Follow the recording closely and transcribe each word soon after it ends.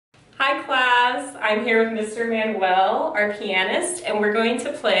Hi class, I'm here with Mr. Manuel, our pianist, and we're going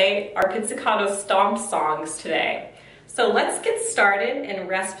to play our Pizzicato Stomp Songs today. So let's get started in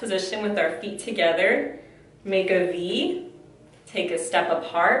rest position with our feet together. Make a V, take a step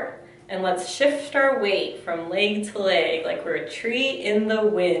apart, and let's shift our weight from leg to leg like we're a tree in the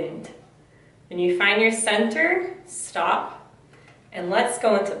wind. When you find your center, stop, and let's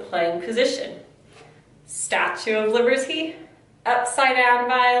go into playing position. Statue of Liberty, upside down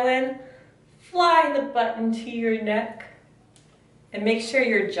violin, fly the button to your neck, and make sure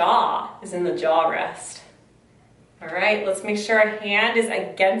your jaw is in the jaw rest. All right, let's make sure our hand is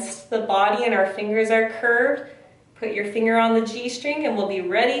against the body and our fingers are curved. Put your finger on the G string and we'll be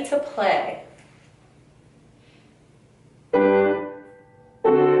ready to play.